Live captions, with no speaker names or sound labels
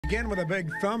begin with a big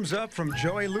thumbs up from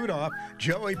Joey Ludoff.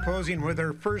 Joey posing with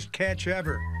her first catch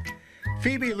ever.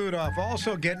 Phoebe Ludoff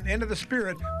also getting into the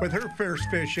spirit with her first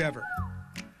fish ever.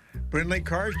 Brindley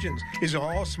Karstjens is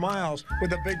all smiles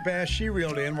with a big bass she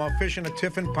reeled in while fishing a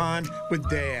Tiffin pond with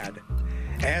Dad.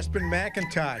 Aspen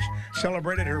McIntosh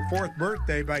celebrated her 4th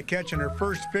birthday by catching her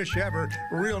first fish ever,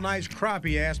 a real nice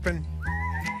crappie, Aspen.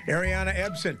 Ariana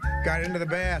Ebsen got into the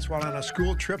bass while on a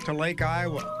school trip to Lake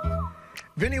Iowa.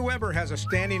 Vinnie Weber has a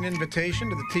standing invitation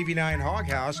to the TV9 Hog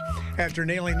House after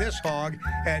nailing this hog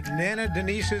at Nana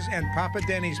Denise's and Papa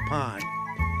Denny's pond.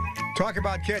 Talk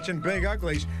about catching big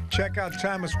uglies. Check out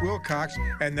Thomas Wilcox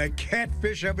and the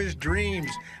catfish of his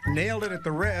dreams. Nailed it at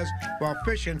the res while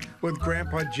fishing with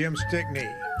Grandpa Jim Stickney.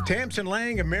 Tamsin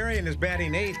Lang of Marion is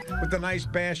batting 8th with the nice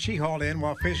bass she hauled in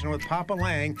while fishing with Papa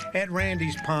Lang at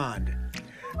Randy's pond.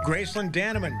 Graceland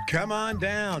Danneman, come on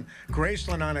down.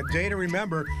 Graceland on a day to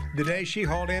remember, the day she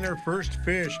hauled in her first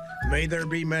fish. May there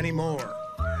be many more.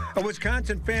 A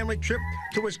Wisconsin family trip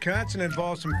to Wisconsin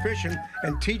involved some fishing,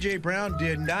 and T.J. Brown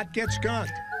did not get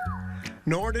skunked.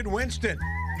 Nor did Winston.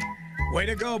 Way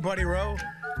to go, Buddy Rowe.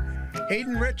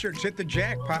 Hayden Richards hit the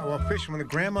jackpot while fishing with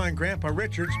Grandma and Grandpa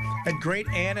Richards at Great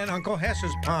Aunt and Uncle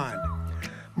Hess's pond.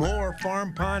 More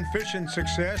farm pond fishing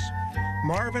success.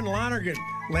 Marvin Lonergan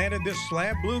landed this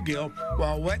slab bluegill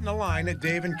while wetting a line at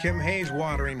Dave and Kim Hayes'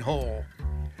 watering hole.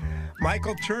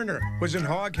 Michael Turner was in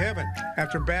hog heaven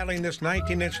after battling this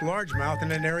 19-inch largemouth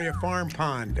in an area farm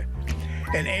pond.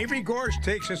 And Avery Gorse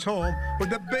takes us home with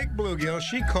the big bluegill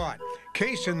she caught,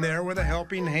 casing there with a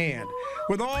helping hand.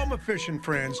 With all my fishing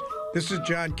friends, this is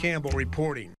John Campbell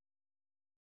reporting.